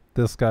crap,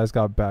 this guy's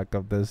got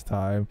backup this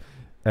time.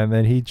 And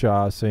then he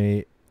drops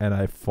me, and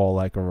I fall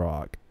like a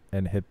rock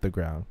and hit the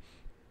ground.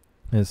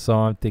 And so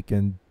I'm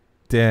thinking,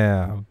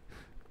 damn,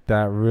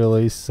 that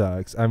really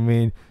sucks. I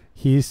mean,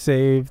 he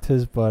saved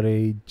his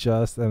buddy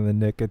just in the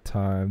nick of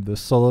time. The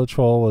solo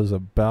troll was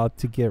about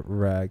to get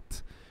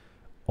wrecked,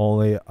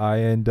 only I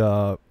end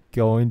up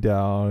going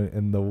down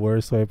in the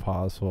worst way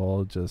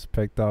possible, just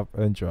picked up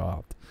and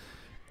dropped.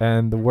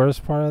 And the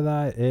worst part of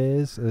that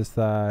is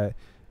that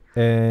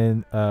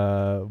in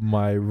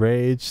my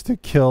rage to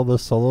kill the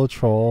solo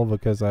troll,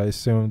 because I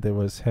assumed it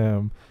was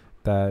him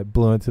that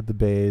blew into the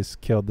base,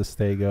 killed the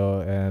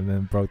stego, and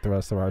then broke the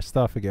rest of our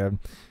stuff again,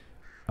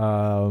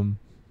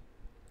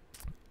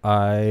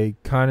 I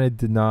kind of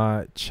did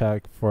not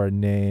check for a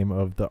name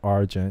of the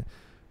Argent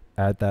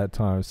at that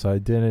time, so I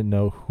didn't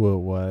know who it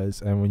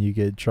was. And when you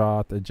get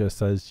dropped, it just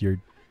says you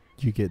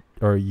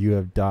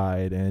have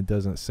died, and it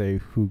doesn't say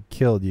who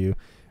killed you,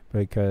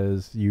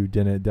 because you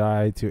didn't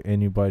die to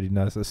anybody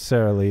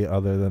necessarily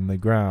other than the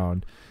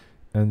ground.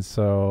 And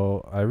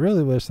so I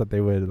really wish that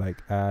they would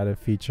like add a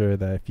feature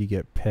that if you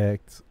get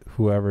picked,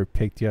 whoever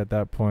picked you at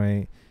that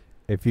point,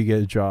 if you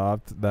get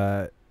dropped,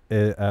 that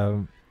it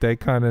they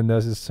kind of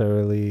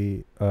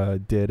necessarily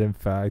did in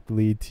fact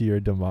lead to your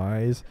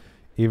demise.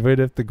 Even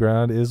if the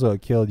ground is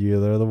what killed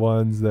you, they're the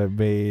ones that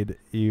made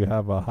you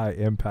have a high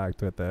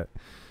impact with it.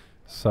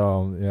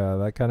 So yeah,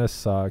 that kind of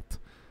sucked.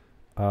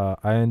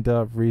 I end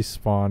up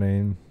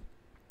respawning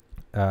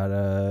at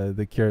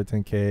the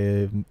Keratin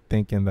cave,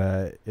 thinking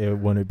that it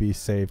wouldn't be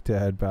safe to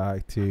head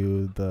back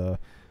to the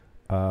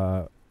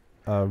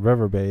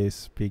river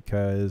base,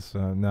 because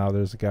now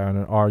there's a guy on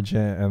an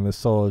Argent and the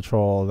solo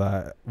troll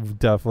that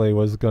definitely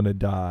was gonna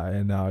die,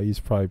 and now he's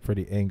probably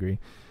pretty angry.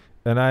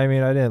 And I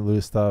mean, I didn't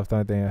lose stuff. The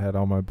only thing I had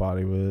on my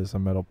body was a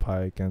metal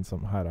pike and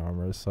some hide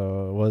armor,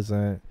 so it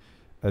wasn't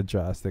a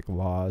drastic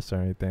loss or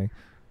anything.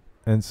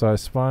 And so I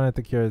spawn at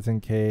the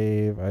Keratin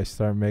cave. I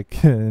start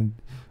making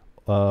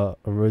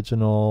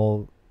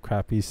original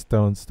crappy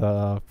stone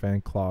stuff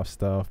and cloth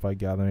stuff by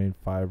gathering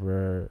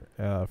fiber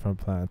from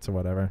plants or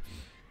whatever.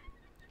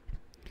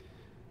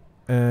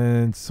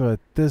 And so at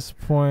this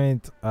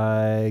point,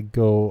 I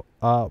go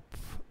up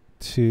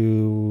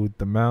to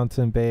the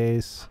mountain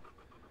base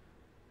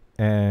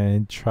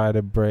and try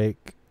to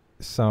break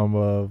some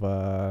of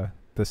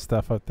the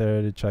stuff up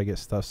there to try to get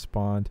stuff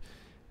spawned.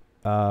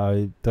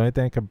 The only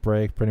thing I could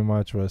break pretty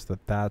much was the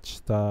thatch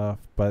stuff,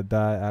 but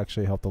that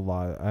actually helped a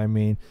lot. I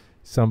mean,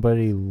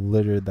 somebody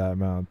littered that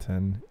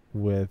mountain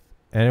with,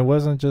 and it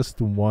wasn't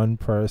just one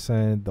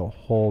person, the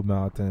whole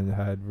mountain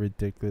had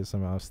ridiculous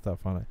amount of stuff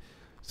on it.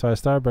 So I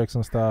started breaking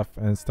some stuff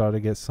and started to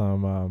get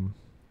some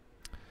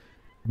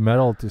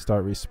metal to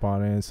start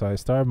respawning. So I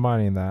started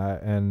mining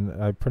that,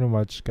 and I pretty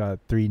much got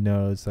 3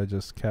 nodes. I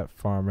just kept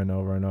farming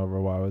over and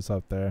over while I was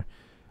up there,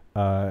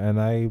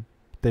 and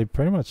they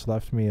pretty much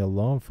left me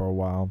alone for a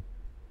while.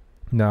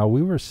 Now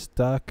we were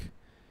stuck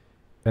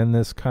in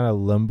this kind of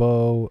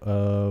limbo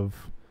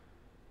of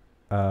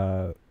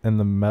in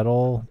the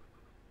metal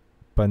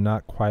but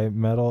not quite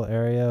metal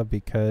area,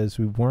 because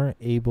we weren't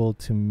able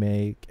to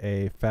make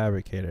a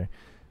fabricator.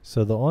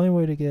 So the only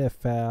way to get a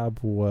fab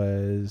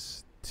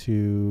was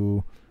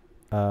to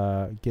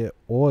get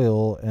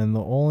oil, and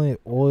the only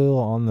oil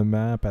on the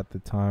map at the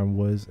time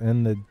was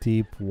in the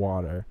deep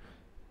water.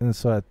 And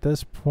so at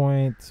this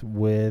point,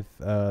 with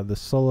the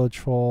solo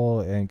troll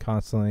and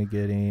constantly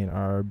getting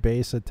our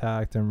base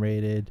attacked and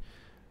raided,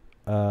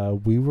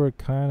 we were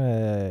kind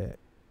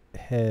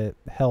of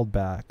held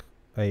back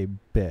a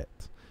bit.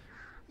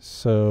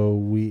 So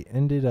we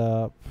ended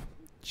up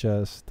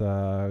just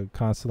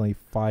constantly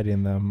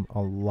fighting them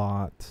a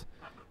lot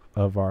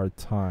of our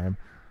time.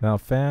 Now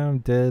fam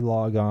did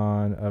log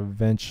on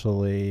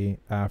eventually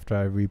after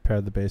I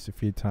repaired the base a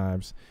few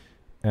times.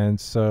 And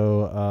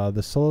so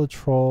the solo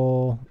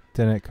troll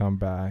didn't come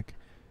back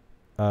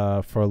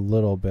for a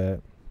little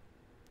bit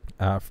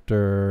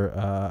after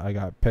I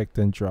got picked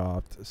and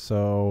dropped.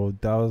 So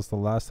that was the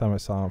last time I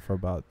saw him for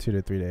about 2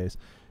 to 3 days.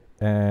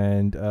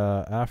 And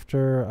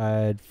after I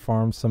had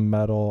farmed some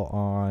metal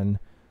on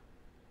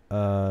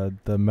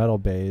the metal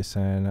base,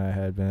 and I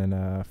had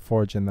been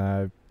forging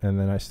that, and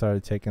then I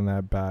started taking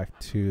that back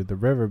to the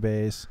river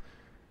base,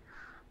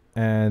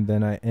 and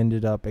then I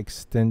ended up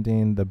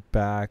extending the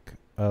back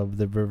of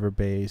the river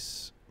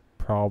base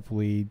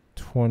probably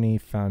 20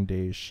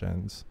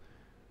 foundations,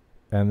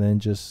 and then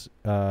just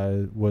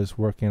was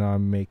working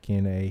on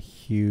making a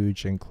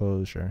huge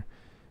enclosure.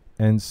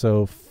 And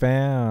so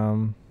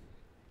Fam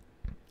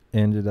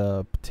ended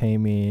up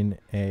taming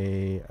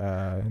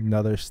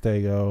another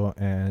stego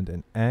and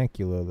an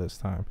ankylo this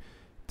time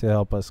to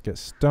help us get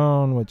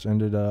stone, which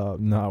ended up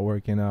not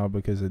working out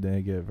because it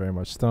didn't get very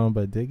much stone,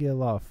 but it did get a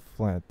lot of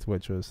flint,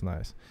 which was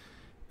nice.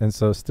 And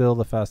so still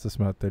the fastest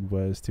method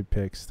was to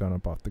pick stone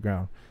up off the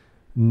ground.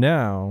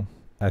 Now,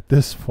 at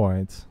this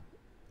point,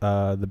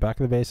 the back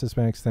of the base has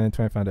been extended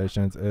 20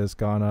 foundations. It's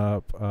gone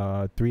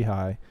up 3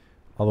 high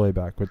all the way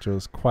back, which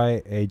was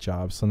quite a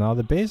job. So now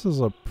the base is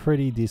a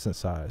pretty decent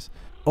size.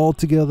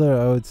 Altogether,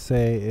 I would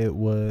say it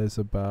was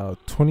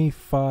about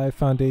 25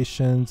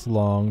 foundations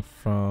long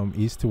from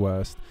east to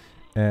west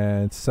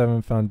and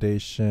 7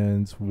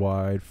 foundations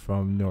wide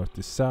from north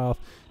to south.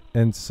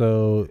 And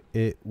so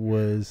it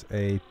was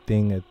a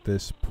thing at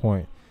this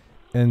point.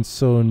 And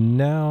so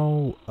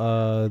now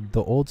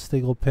the old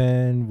stable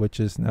pen, which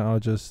is now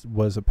just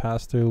was a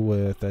pass-through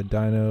with a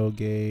dyno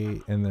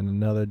gate and then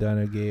another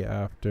dyno gate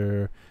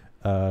after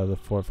the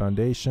 4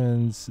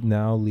 foundations,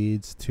 now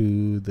leads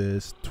to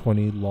this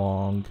 20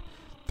 long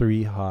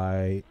 3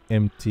 high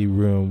empty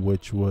room,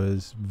 which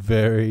was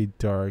very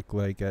dark.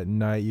 Like at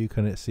night you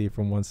couldn't see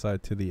from one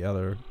side to the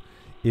other,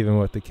 even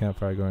with the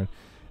campfire going.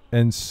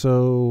 And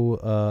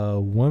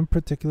so one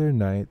particular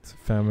night,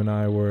 Fam and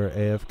I were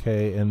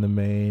AFK in the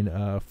main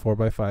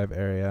 4x5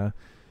 area,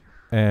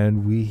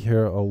 and we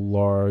hear a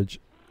large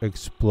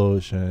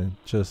explosion,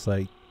 just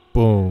like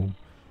boom,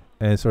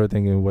 and started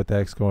thinking, what the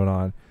heck's going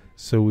on?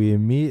 So we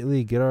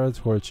immediately get our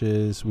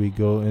torches, we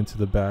go into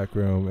the back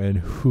room, and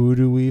who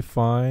do we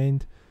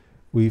find?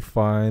 We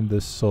find the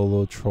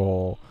solo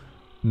troll.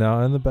 Now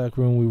in the back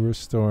room we were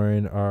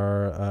storing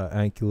our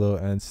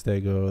ankylo and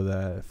stego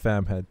that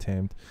Fam had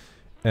tamed.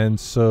 And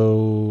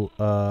so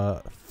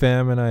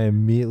Fam and I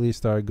immediately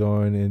start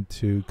going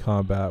into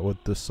combat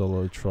with the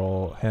solo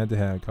troll,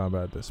 hand-to-hand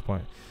combat at this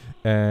point.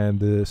 And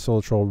the solo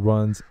troll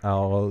runs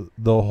out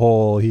the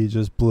hole he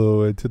just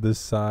blew into the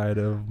side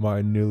of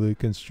my newly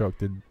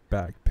constructed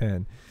back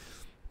pen.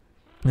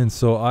 And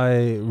so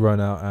I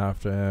run out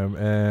after him,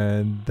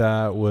 and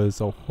that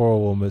was a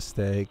horrible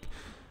mistake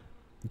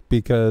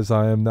because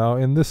I am now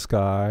in the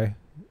sky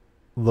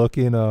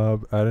looking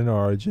up at an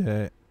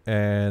Argent,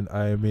 and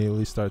I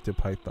immediately start to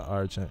pipe the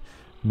Argent.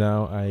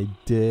 Now I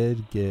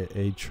did get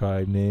a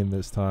tribe name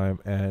this time,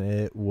 and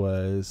it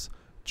was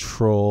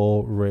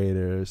Troll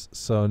Raiders.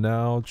 So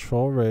now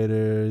Troll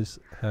Raiders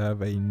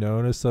have a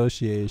known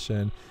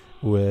association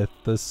with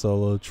the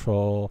solo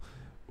troll,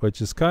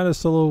 which is kind of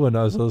solo but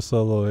not so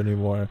solo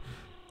anymore.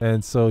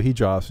 And so he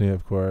drops me,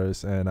 of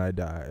course, and I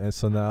die. And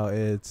so now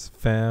it's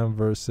Fam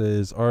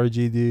versus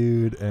RG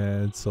Dude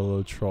and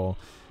solo troll.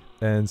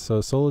 And so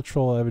solo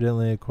troll,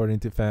 evidently, according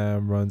to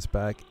Fam, runs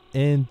back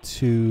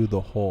into the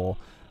hole.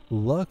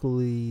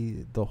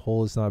 Luckily, the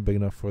hole is not big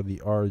enough for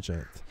the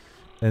Argent.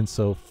 And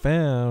so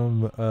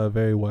Fam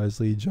very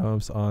wisely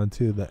jumps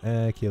onto the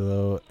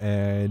ankylo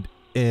and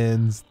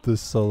ends the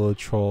solo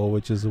troll,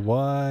 which is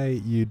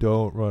why you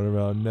don't run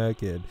around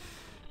naked.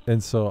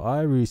 And so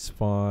I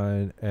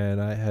respawn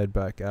and I head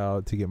back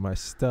out to get my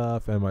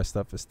stuff, and my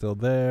stuff is still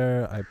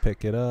there. I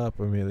pick it up,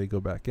 immediately go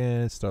back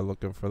in, start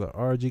looking for the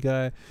RG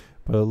guy,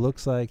 but it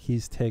looks like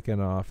he's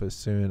taken off as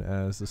soon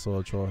as the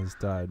solo troll has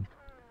died.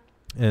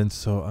 And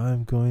so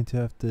I'm going to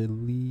have to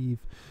leave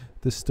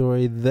the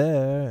story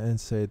there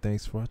and say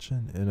thanks for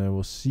watching, and I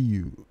will see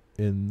you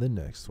in the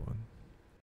next one.